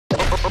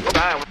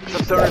Hi,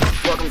 what's up,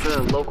 stoners? Welcome to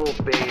the local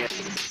band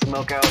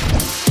Smokeout.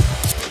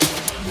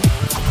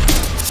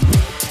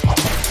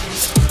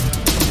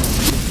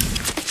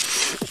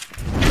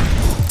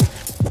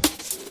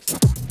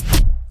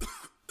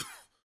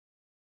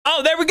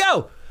 Oh, there we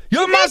go.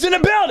 Your mic's in the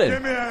building.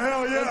 Give me a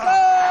hell yeah.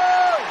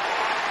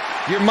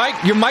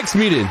 Your mic's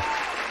muted.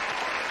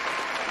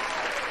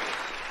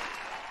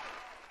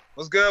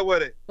 What's good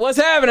with it? What's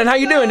happening? How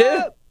you doing,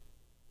 dude?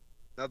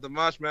 Nothing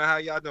much, man. How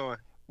y'all doing?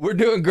 We're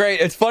doing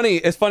great. It's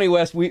funny,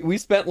 Wes. We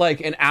spent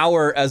like an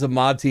hour as a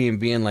mod team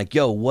being like,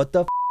 yo, what the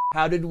f?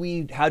 How did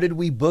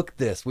we book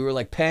this? We were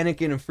like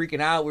panicking and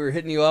freaking out. We were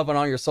hitting you up on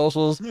all your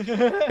socials.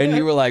 And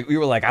we were like,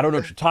 I don't know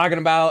what you're talking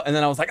about. And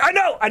then I was like, I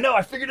know,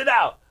 I figured it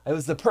out. It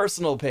was the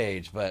personal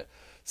page. But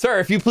sir,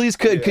 if you please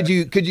could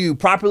you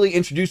properly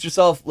introduce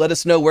yourself, let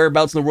us know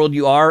whereabouts in the world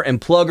you are, and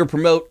plug or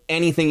promote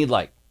anything you'd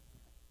like.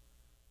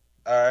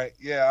 All right.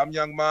 Yeah, I'm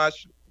Young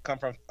Mosh. Come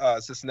from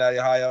Cincinnati,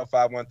 Ohio,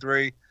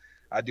 513.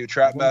 I do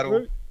trap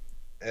metal.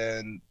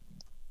 And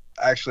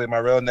actually, my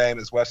real name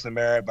is Wesley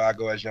Merritt, but I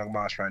go as Young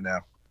Mosh right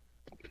now.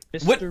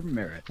 Mr.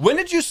 Merritt. When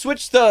did you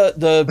switch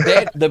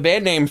the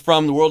band name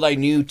from The World I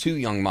Knew to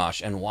Young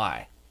Mosh, and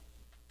why?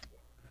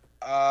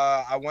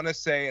 I want to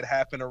say it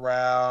happened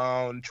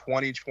around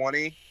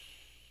 2020.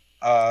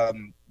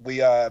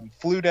 We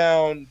flew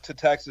down to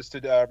Texas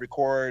to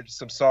record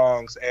some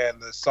songs, and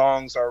the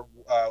songs are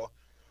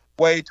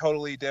way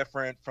totally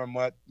different from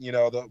what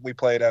we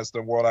played as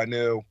The World I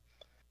Knew.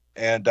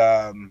 And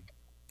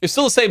it's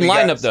still the same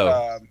lineup,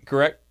 though,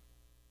 correct?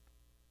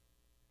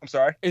 I'm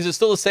sorry? Is it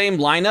still the same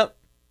lineup?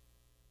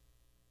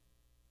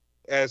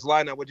 As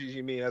lineup, what did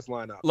you mean as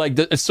lineup? Like,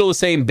 it's still the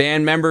same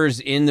band members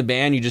in the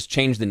band, you just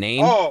changed the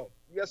name? Oh,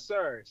 yes,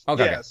 sir.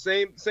 Okay. Yeah,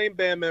 same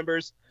band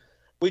members.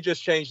 We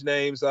just changed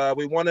names.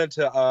 We wanted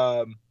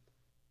to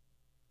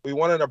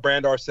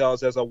brand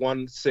ourselves as a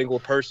one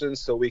single person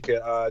so we could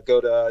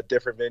go to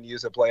different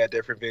venues and play at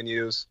different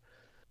venues.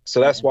 So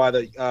that's why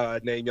the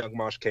name Young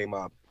Mosh came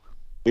up.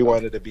 We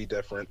wanted to be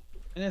different.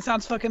 And it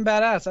sounds fucking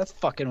badass. That's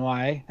fucking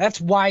why. That's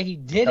why he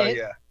did it.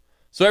 Yeah.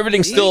 So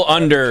everything's still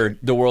under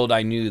The World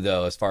I Knew,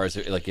 though, as far as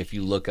like if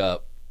you look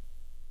up.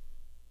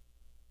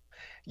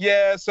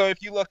 Yeah, so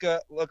if you look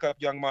up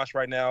Young Mosh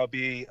right now, it'll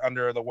be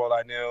under The World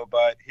I Knew.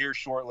 But here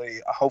shortly,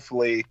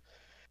 hopefully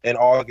in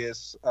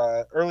August,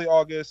 early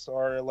August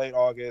or late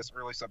August,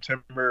 early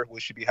September,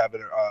 we should be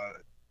having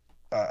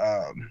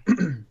a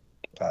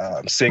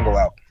single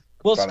out.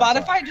 Will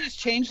Spotify just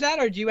change that,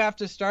 or do you have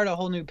to start a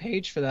whole new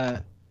page for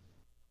that?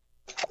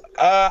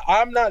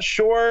 I'm not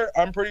sure.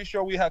 I'm pretty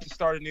sure we have to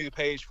start a new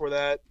page for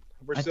that.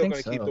 We're still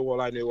going to keep The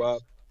World I Knew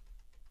up.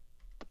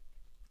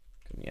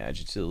 Let me add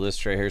you to the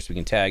list right here so we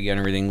can tag you on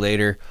everything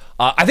later.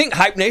 I think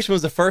Hype Nation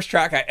was the first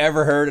track I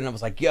ever heard, and I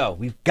was like, yo,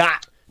 we've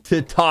got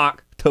to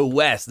talk to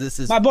Wes. This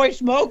is my boy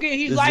Smokey.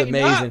 He's lighting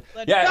amazing. Up.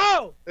 Let's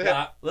go.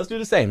 Let's do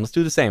the same. Let's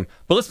do the same.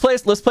 But let's play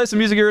some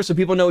music here so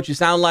people know what you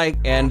sound like,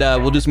 and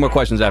we'll do some more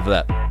questions after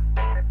that.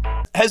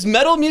 Has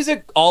metal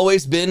music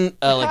always been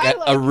like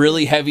a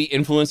really heavy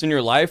influence in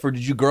your life, or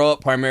did you grow up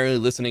primarily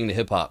listening to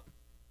hip hop?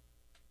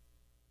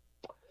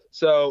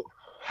 So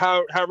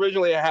how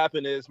originally it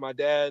happened is my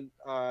dad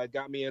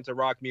got me into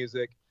rock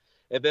music,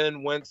 and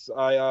then once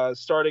I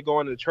started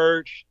going to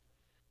church,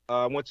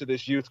 went to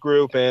this youth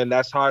group, and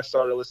that's how I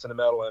started listening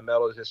to metal, and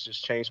metal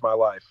just changed my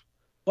life.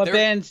 What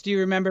bands do you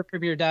remember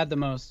from your dad the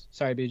most?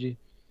 Sorry, BG.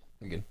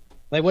 You're good.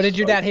 Like, what did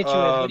your dad hit you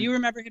with? What do you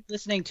remember him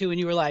listening to, and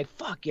you were like,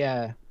 "Fuck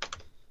yeah"?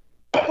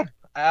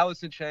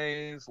 Alice in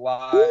Chains,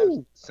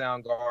 Live,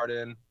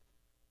 Soundgarden.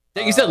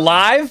 You said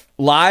live?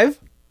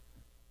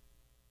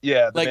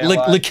 Yeah. Like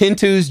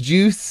Lakinto's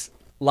Juice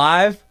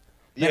live?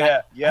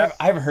 Man, yeah.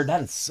 I haven't heard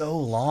that in so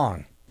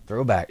long.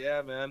 Throwback.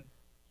 Yeah, man.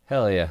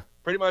 Hell yeah.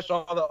 Pretty much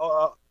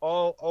all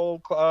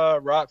old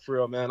rock for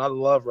real, man. I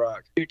love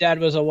rock. Your dad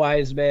was a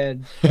wise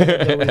man.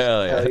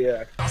 Hell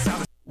yeah.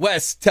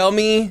 Wes, tell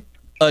me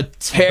a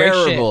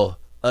terrible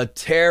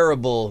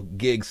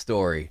gig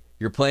story.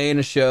 You're playing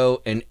a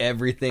show and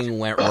everything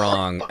went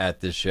wrong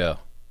at this show.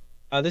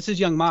 This is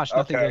Young Mosh.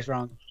 Nothing goes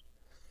wrong.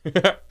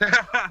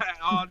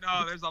 Oh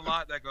no, there's a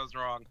lot that goes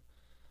wrong.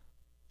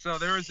 So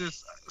there was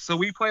this. So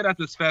we played at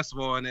this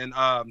festival in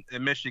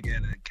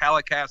Michigan, in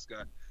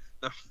Kalakaska,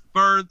 the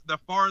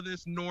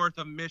farthest north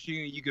of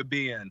Michigan you could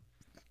be in,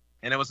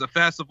 and it was a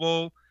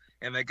festival.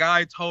 And the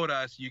guy told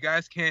us, "You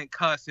guys can't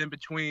cuss in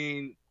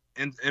between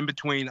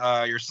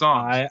your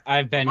songs."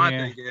 I've been My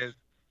here. thing is,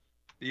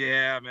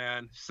 yeah,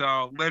 man.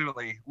 So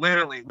literally,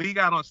 we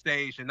got on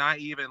stage and not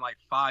even like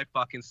 5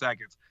 fucking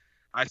seconds.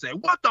 I say,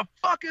 "What the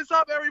fuck is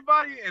up,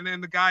 everybody?" And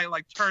then the guy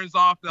like turns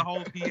off the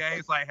whole PA.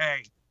 He's like,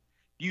 "Hey,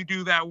 you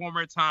do that one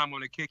more time, I'm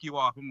gonna kick you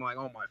off." I'm like,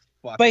 "Oh my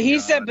fucking." But he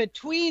God. said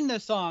between the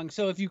songs,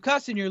 so if you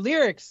cuss in your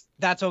lyrics,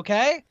 that's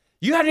okay.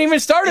 You hadn't even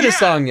started a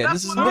song yet.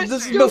 This is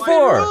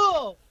before.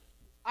 Rule.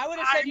 I would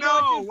have said, you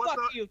know what,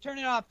 dude, fuck you. Turn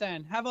it off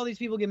then. Have all these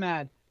people get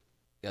mad.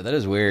 Yeah, that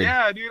is weird.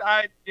 Yeah, dude.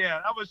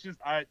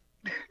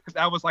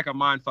 That was like a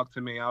mind fuck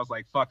to me. I was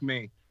like, fuck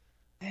me.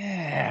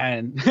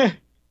 Man.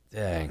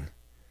 Dang.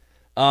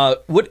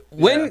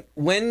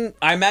 When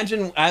I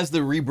imagine as the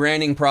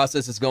rebranding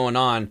process is going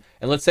on,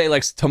 and let's say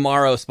like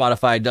tomorrow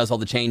Spotify does all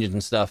the changes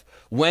and stuff,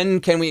 when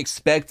can we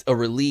expect a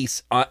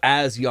release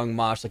as Young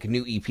Mosh, like a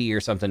new EP or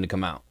something to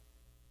come out?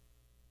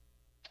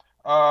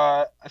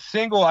 A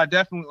single, I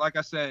definitely, like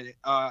I said,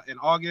 in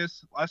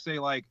August, I say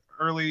like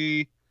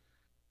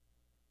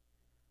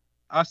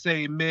I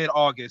say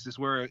mid-August is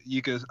where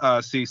you could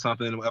see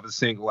something of a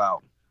single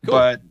out. Cool.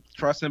 But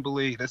trust and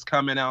believe, it's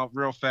coming out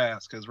real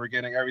fast because we're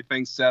getting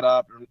everything set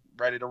up and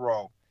ready to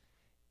roll.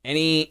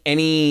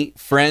 Any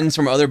friends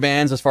from other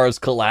bands as far as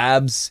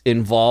collabs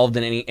involved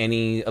in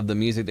any of the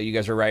music that you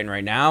guys are writing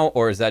right now,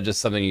 or is that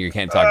just something you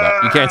can't talk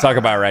about? You can't talk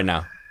about right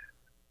now.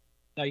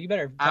 No, you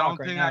better talk I don't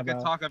right think now, I can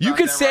bro. talk about You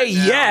could that say right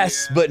now,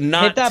 yes, yeah. but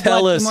not Hit that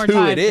tell button us 2 more who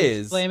times it and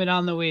is. Blame it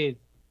on the weed.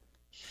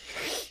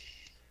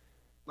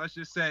 Let's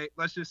just say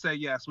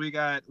yes. We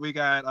got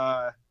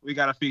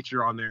a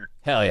feature on there.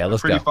 Hell yeah,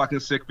 let's go. Pretty fucking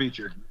sick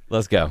feature.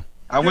 Let's go.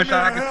 I wish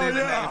I could say the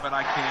name, but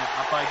I can't.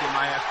 I'll probably get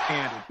my ass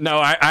candid. No,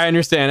 I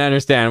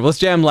understand. Let's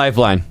jam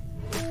Lifeline.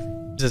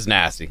 It's just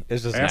nasty.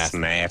 It's just That's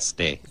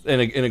nasty.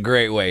 nasty. In a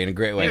great way.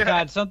 Thank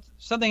God,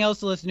 something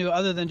else to listen to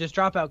other than just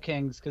Dropout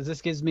Kings, because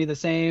this gives me the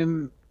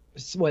same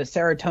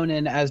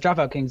serotonin as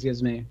Dropout Kings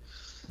gives me.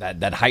 That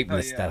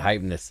hypeness, yeah. that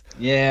hypeness.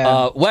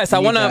 Yeah. Wes, I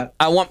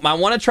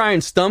wanna try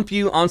and stump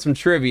you on some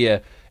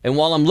trivia. And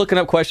while I'm looking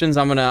up questions,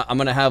 I'm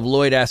gonna have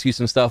Lloyd ask you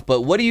some stuff.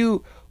 But what do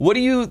you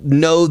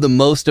know the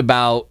most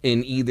about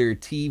in either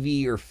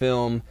TV or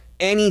film?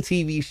 Any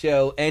TV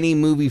show, any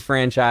movie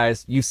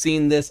franchise? You've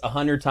seen this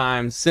 100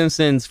 times.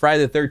 Simpsons,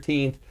 Friday the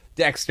 13th,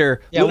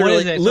 Dexter. Yeah, what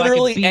is it? So I can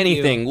literally beat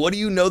anything. you. What do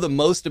you know the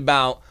most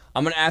about?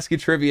 I'm gonna ask you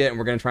trivia, and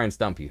we're gonna try and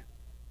stump you.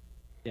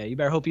 Yeah, you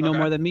better hope you know Okay.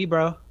 more than me,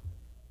 bro.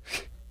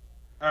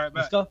 All right,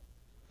 Let's bet.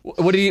 go.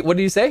 What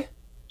do you say?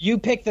 You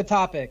pick the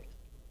topic.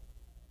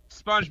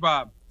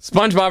 SpongeBob.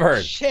 SpongeBob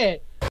heard.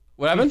 Shit.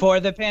 What happened? Before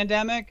the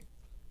pandemic?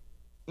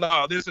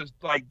 No, this is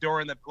like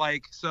during the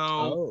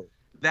Oh.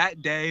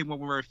 that day when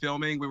we were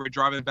filming, we were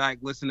driving back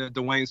listening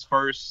to Dwayne's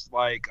first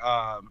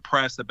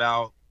press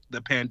about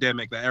the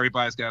pandemic that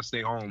everybody's got to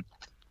stay home.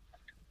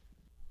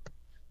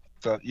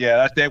 So yeah,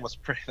 that day was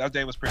pretty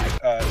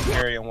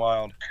scary and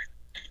wild.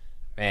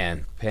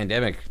 Man,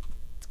 pandemic.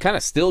 It's kind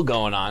of still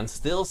going on,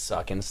 still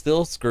sucking,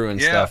 still screwing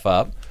stuff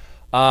up.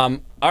 All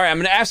right, I'm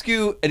going to ask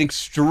you an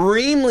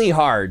extremely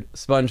hard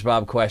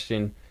SpongeBob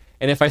question.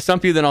 And if I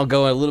stump you, then I'll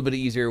go a little bit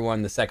easier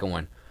one, the second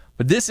one.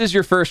 But this is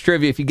your first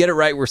trivia. If you get it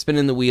right, we're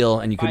spinning the wheel,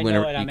 and you could win.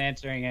 I know it. I'm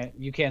answering it.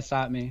 You can't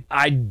stop me.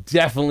 I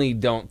definitely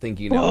don't think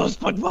you know. Oh,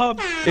 SpongeBob.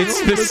 It's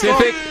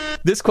specific.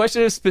 This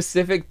question is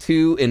specific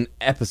to an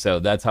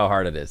episode. That's how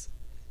hard it is.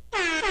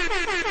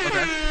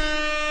 Okay.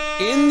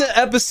 In the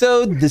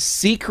episode The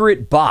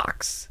Secret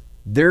Box,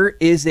 there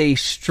is a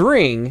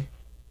string.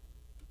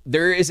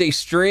 There is a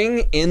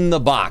string in the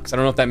box. I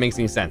don't know if that makes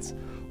any sense.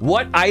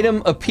 What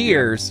item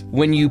appears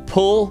when you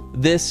pull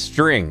this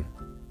string?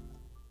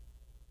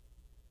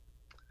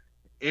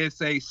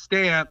 It's a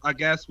stamp, I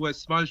guess, with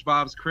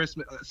SpongeBob's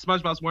Christmas.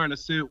 SpongeBob's wearing a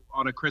suit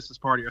on a Christmas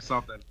party or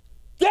something.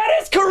 That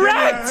is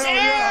correct!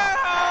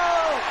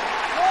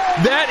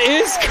 That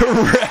is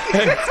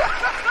correct.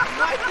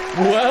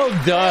 Well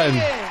done.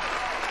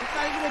 It's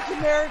not even a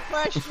generic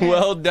question.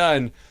 Well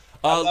done.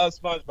 I love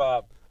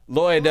SpongeBob.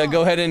 Lloyd,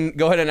 go ahead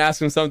and ask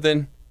him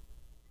something.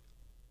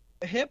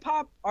 Hip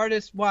hop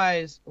artist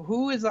wise,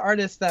 who is the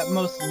artist that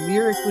most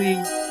lyrically?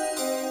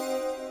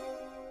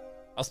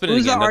 I'll spin it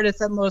Who's again. the artist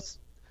that most?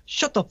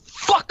 Shut the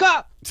fuck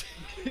up!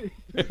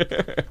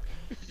 What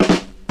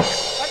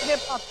hip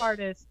hop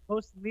artist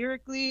most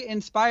lyrically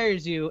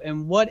inspires you,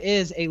 and what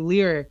is a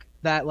lyric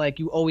that like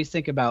you always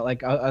think about,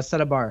 like a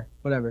set of bar,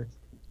 whatever?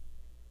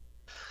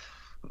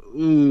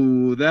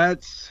 Ooh,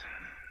 that's.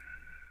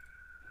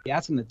 You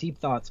ask him the deep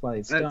thoughts while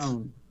he's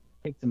stoned.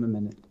 Takes him a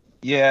minute.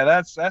 Yeah,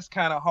 that's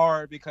kind of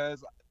hard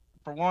because,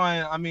 for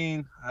one, I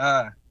mean,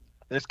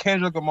 there's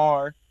Kendrick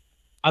Lamar.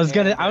 I was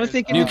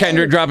thinking New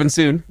Kendrick dropping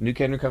soon. New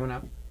Kendrick coming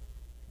out.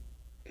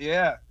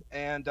 Yeah,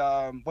 and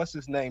what's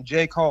his name?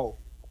 J. Cole.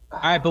 All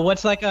right, but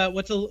what's like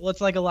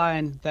a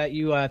line that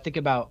you think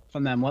about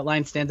from them? What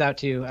line stands out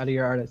to you out of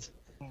your artists?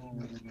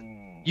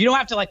 You don't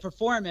have to like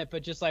perform it,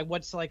 but just like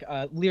what's like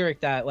a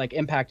lyric that like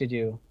impacted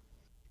you?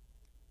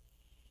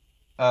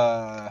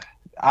 I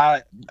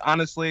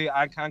honestly,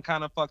 I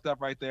kind of fucked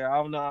up right there. I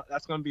don't know.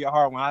 That's gonna be a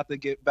hard one. I have to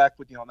get back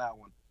with you on that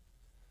one.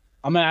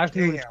 I'm gonna ask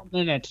you in 2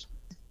 minutes.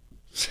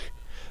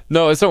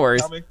 No, it's no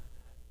worries. Tell me.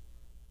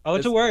 Oh,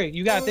 it's a worry.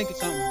 You gotta think of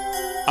something.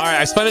 All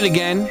right, I spun it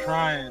again.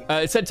 Trying.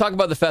 It said talk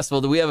about the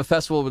festival. Do we have a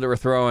festival that we're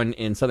throwing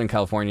in Southern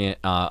California,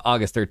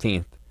 August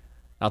 13th?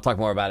 I'll talk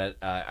more about it.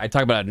 I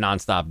talk about it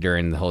nonstop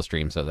during the whole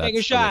stream, so that's Take a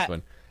the shot. next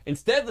one.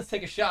 Instead, let's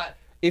take a shot.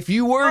 If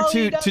you were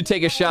to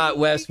take a shot,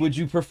 Wes, would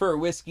you prefer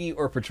whiskey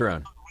or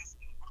Patron?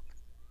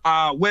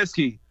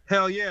 Whiskey.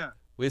 Hell yeah.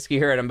 Whiskey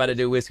here, and I'm about to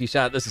do a whiskey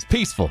shot. This is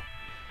peaceful.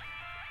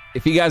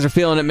 If you guys are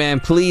feeling it, man,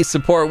 please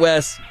support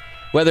Wes,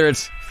 whether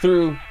it's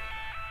through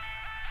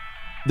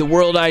The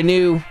World I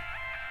Knew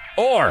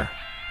or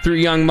through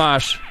Young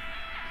Mosh.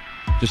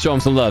 Just show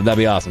him some love. That'd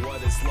be awesome.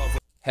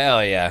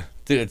 Hell yeah.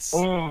 Dude, it's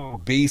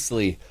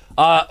beastly.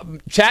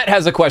 Chat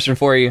has a question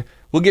for you.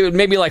 We'll give it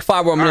maybe like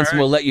 5 more minutes and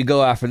we'll let you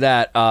go after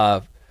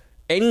that.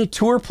 Any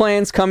tour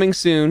plans coming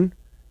soon?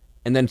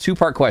 And then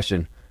 2-part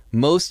question.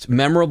 Most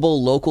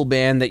memorable local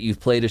band that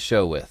you've played a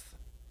show with?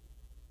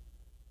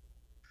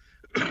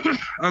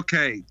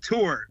 Okay,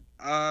 tour.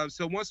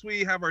 So once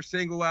we have our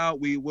single out,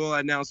 we will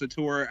announce a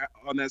tour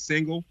on that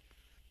single.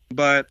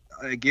 But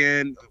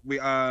again, we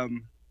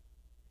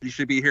you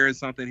should be hearing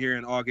something here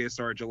in August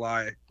or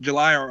July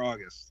or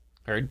August.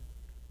 Heard.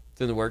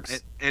 It's in the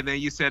works. And then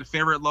you said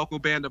favorite local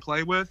band to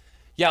play with?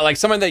 Yeah, like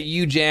someone that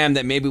you jam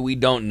that maybe we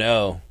don't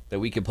know that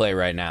we could play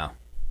right now.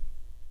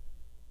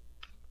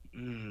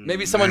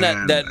 Maybe someone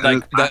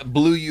that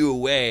blew you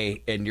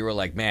away and you were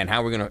like, man,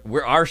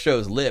 our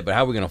show's lit, but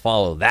how are we gonna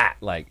follow that?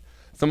 Like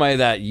somebody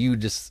that you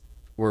just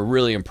were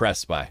really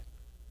impressed by.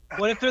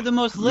 What if they're the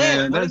most lit?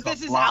 Man, what if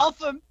this is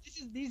alpha?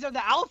 These are the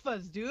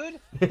alphas, dude.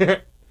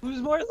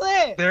 Who's more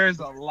lit? There's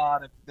a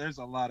lot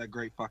of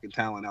great fucking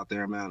talent out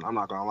there, man. I'm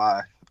not gonna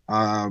lie.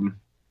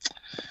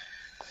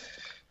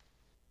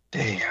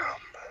 Damn.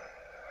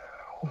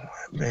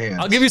 Man.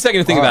 I'll give you a second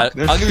to think about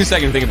it.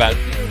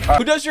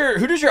 Who does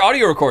your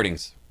audio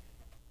recordings?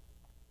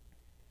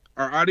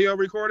 Our audio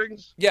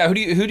recordings? Yeah, who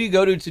do you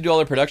go to do all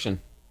their production?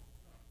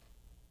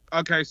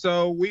 Okay,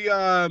 so we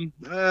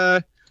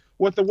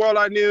with the world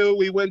I knew,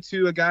 we went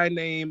to a guy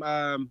named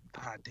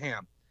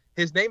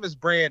his name is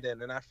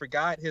Brandon, and I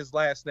forgot his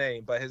last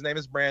name, but his name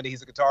is Brandon.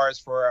 He's a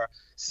guitarist for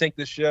Sink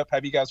the Ship.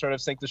 Have you guys heard of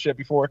Sink the Ship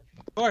before?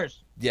 Of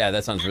course. Yeah,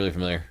 that sounds really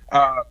familiar.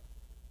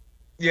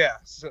 Yeah.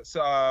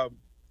 So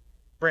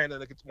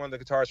Brandon, one of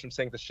the guitarists from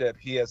Sink the Ship,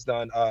 he has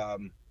done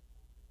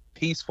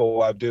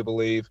Peaceful, I do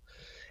believe,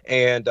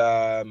 and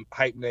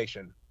Hype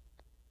Nation.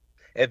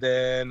 And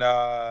then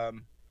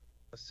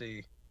let's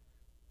see,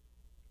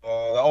 the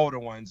older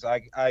ones,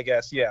 I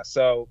guess. Yeah.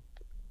 So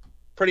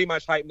pretty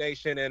much Hype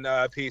Nation and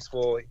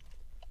Peaceful.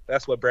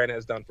 That's what Brandon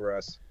has done for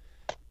us.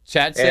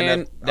 Chat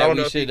saying that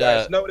we should. If you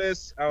guys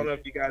notice. I don't know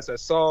if you guys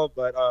have saw,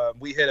 but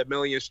we hit 1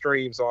 million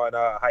streams on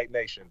Hype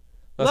Nation.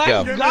 Let's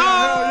go. Yeah.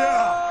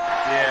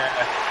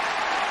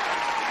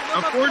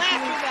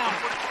 Unfortunately,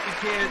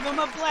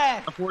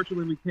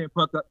 we can't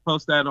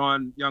post that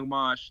on Young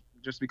Mosh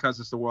just because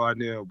it's the world I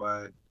knew.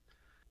 But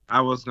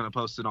I was gonna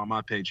post it on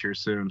my page here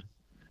soon.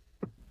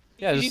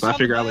 Yeah, so I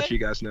figure I'll let you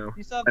guys know.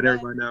 Let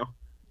everybody know.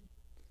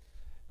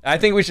 I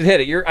think we should hit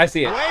it. I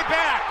see it.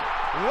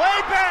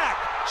 Way back.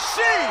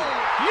 See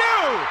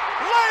you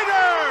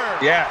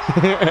later. Yeah.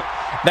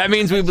 That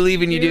means we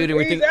believe in you, dude, and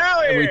we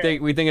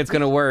think it's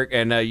gonna work,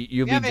 and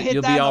you'll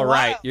be all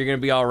right. You're gonna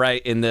be all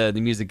right in the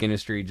music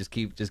industry. Just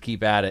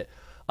keep at it.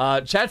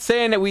 Chat's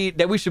saying that we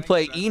should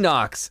play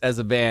Enox as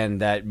a band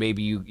that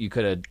maybe you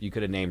could have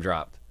name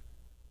dropped.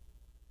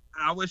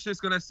 I was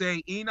just gonna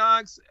say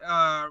Enox,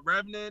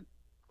 Revenant,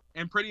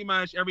 and pretty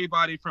much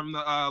everybody from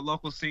the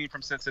local scene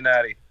from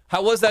Cincinnati.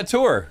 How was that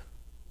tour?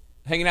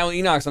 Hanging out with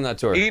Enox on that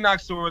tour.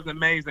 Enox tour was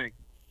amazing.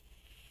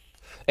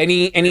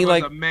 Any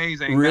like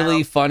amazing,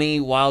 really funny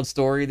wild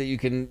story that you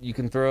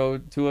can throw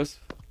to us?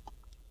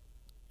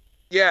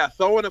 Yeah,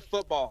 throwing a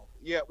football.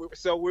 Yeah, we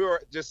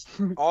were just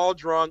all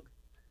drunk.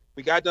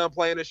 We got done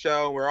playing the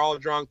show. And we're all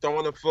drunk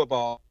throwing the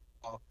football,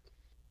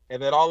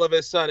 and then all of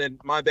a sudden,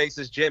 my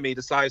bassist Jimmy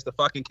decides to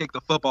fucking kick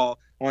the football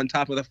on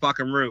top of the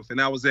fucking roof, and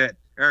that was it.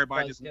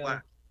 Everybody just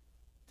laughed.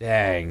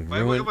 Dang,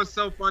 it was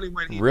so funny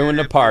when he ruined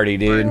the party,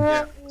 dude.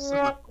 Yeah,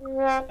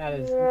 that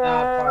is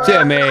not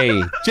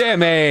party.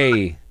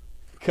 Jimmy,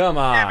 come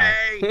on.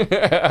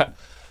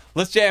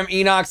 Let's jam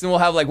Enox, and we'll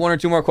have like 1 or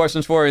 2 more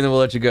questions for you, and then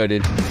we'll let you go,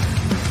 dude.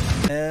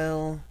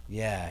 Hell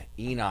yeah,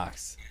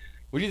 Enox.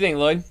 What do you think,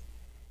 Lloyd?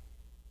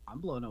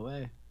 I'm blown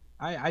away.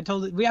 I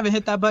totally. We haven't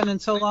hit that button in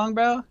so long,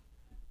 bro.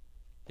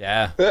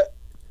 Yeah.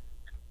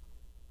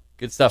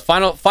 Good stuff.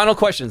 Final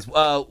questions.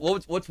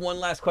 What's one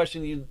last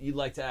question you'd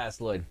like to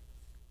ask, Lloyd?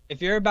 If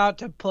you're about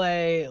to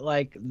play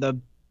like the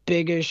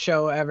biggest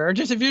show ever, or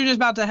just if you're just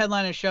about to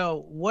headline a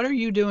show, what are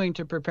you doing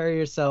to prepare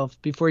yourself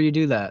before you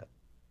do that?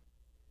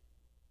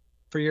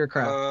 For your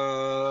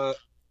crowd.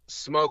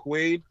 Smoke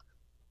weed.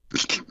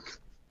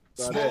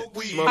 Smoke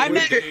weed. I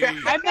meant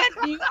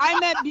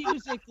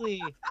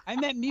musically. I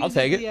meant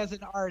musically as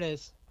an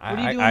artist. What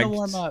are you doing to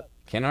warm up?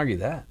 Can't argue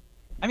that.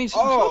 I mean,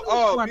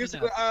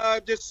 musically,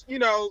 just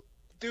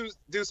do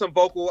some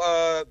vocal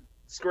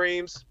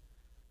screams.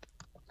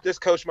 Just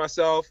coach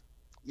myself,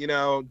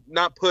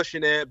 not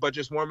pushing it, but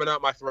just warming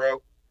up my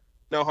throat.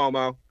 No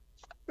homo.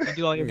 You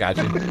do all your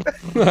Gotcha.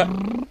 A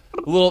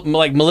little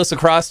like Melissa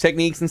Cross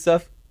techniques and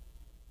stuff.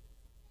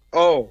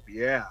 Oh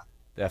yeah,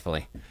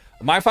 definitely.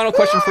 My final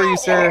question for you,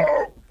 sir.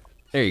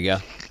 There you go.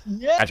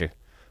 Yeah. Gotcha.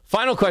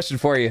 Final question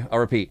for you. I'll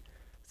repeat.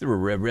 Is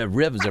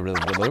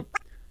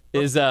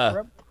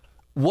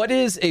what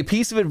is a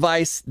piece of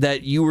advice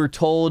that you were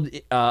told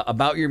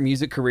about your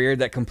music career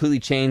that completely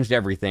changed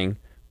everything,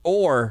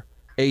 or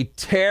a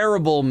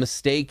terrible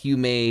mistake you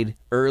made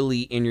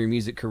early in your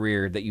music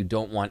career that you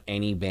don't want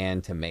any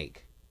band to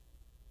make?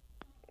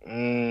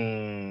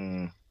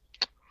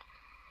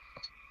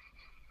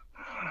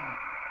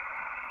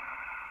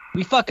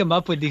 We fuck him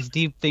up with these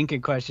deep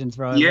thinking questions,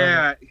 bro.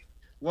 Yeah.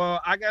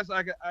 Well, I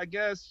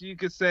guess you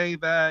could say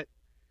that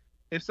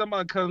if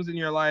someone comes in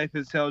your life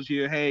and tells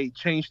you, "Hey,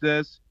 change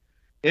this,"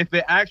 if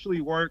it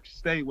actually works,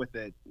 stay with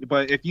it.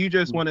 But if you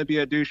just want to be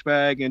a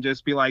douchebag and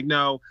just be like,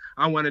 "No,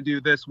 I want to do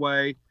this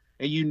way,"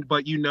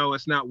 but you know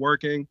it's not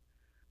working,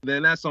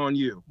 then that's on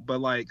you.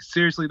 But like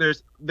seriously,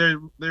 there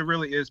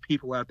really is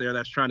people out there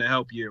that's trying to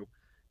help you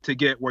to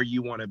get where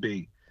you want to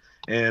be,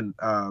 and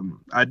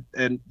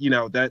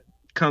that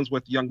comes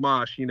with Young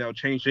Mosh,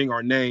 changing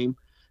our name,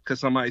 because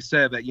somebody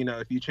said that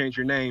if you change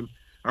your name,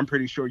 I'm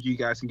pretty sure you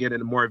guys can get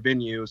into more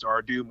venues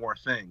or do more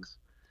things.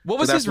 What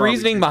was his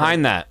reasoning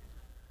behind that?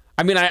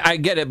 I mean, I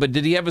get it, but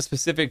did he have a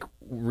specific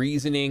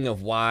reasoning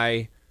of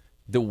why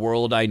the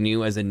World I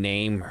Knew as a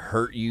name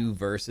hurt you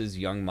versus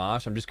Young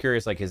Mosh? I'm just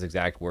curious, like his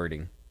exact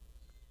wording.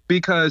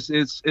 Because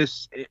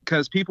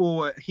because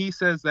people, he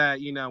says that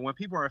when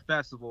people are at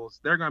festivals,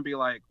 they're gonna be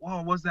like, "Whoa,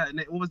 what was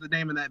the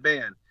name of that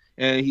band?"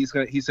 And he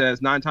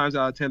says 9 times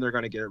out of 10 they're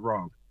gonna get it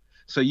wrong.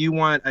 So you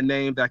want a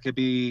name that could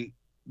be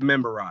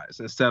memorized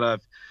instead of,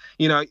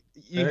 you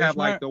have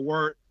like the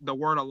word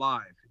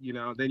alive,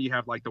 then you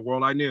have like the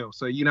World I Knew.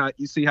 So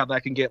you see how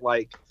that can get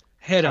like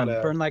hit them,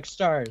 burn like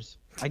stars.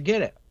 I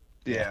get it.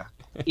 Yeah.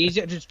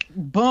 Easy, just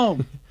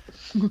boom.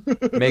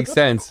 Makes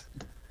sense.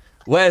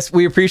 Wes,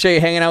 we appreciate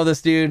you hanging out with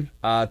us, dude.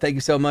 Thank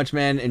you so much,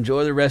 man.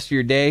 Enjoy the rest of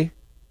your day.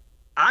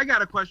 I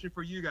got a question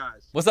for you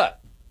guys. What's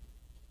up?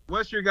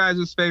 What's your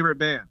guys' favorite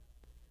band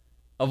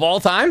of all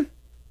time?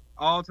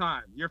 All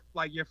time. Your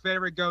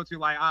favorite go-to.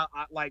 Like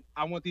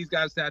I want these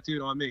guys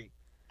tattooed on me.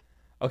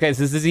 Okay,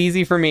 so this is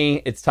easy for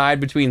me. It's tied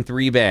between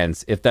 3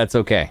 bands, if that's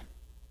okay.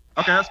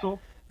 Okay, that's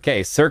cool.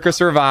 Okay, Circa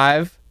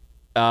Survive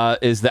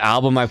is the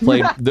album I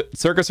played.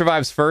 Circa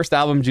Survive's first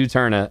album,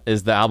 Juturna,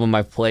 is the album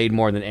I've played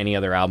more than any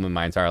other album in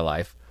my entire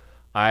life.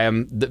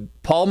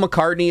 Paul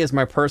McCartney is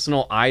my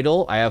personal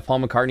idol. I have Paul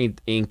McCartney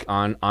ink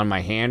on my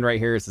hand right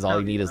here. It says all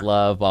you need is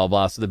love, blah,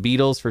 blah. So the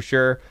Beatles for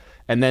sure.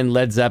 And then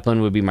Led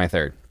Zeppelin would be my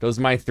third. Those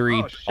are my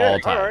 3 all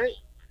time. All right.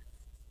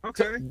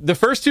 Okay. So the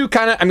first 2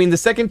 the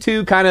second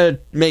 2 kind of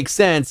make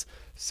sense.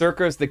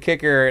 Circa's the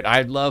kicker.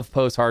 I love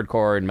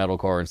post-hardcore and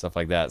metalcore and stuff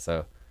like that.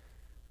 So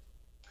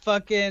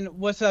fucking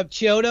what's up,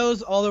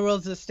 Chiodos? All the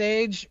World's a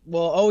Stage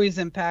will always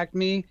impact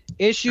me.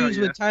 Issues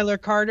with Tyler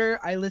Carter,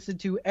 I listen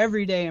to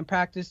every day and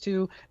practice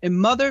to. And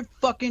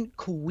motherfucking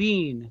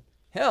Queen.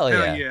 Hell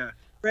yeah. Hell yeah.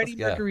 Freddie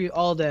Mercury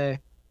all day.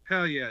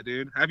 Hell yeah,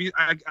 dude.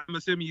 I'm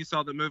assuming you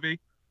saw the movie.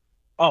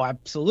 Oh,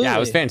 absolutely. Yeah, it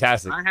was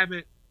fantastic. I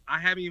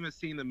haven't even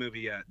seen the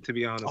movie yet, to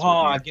be honest.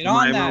 Oh, with you. get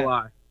on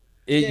that.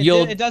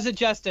 It does it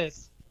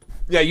justice.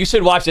 Yeah, you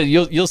should watch it.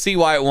 You'll see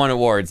why it won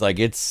awards. Like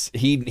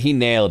he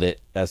nailed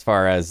it as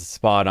far as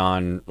spot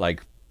on,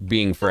 like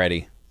being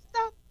Freddie.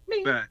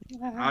 Bet.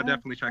 I'll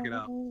definitely check it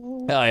out.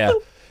 Hell yeah.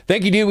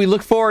 Thank you, dude. We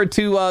look forward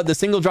to the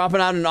single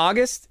dropping out in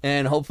August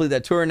and hopefully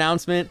that tour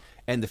announcement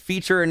and the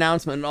feature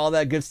announcement and all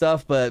that good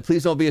stuff. But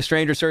please don't be a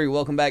stranger, sir. You're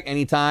welcome back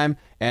anytime.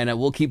 And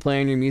we'll keep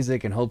playing your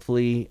music and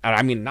hopefully,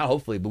 I mean, not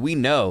hopefully, but we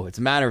know it's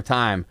a matter of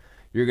time.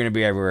 You're going to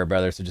be everywhere,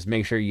 brother. So just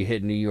make sure you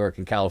hit New York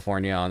and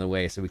California on the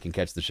way so we can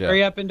catch the show.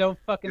 Hurry up and don't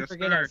fucking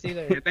forget us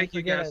either. Yeah, thank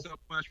you guys so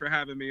much for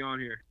having me on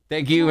here.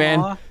 Thank you,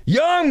 man.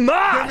 Young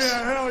Mosh! Give me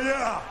a hell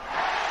yeah!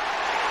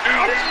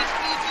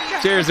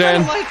 Cheers,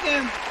 man. I like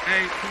him.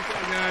 Hey, peace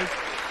out, guys.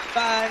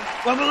 Bye.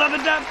 Wubba lubba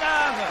dub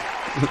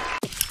dub.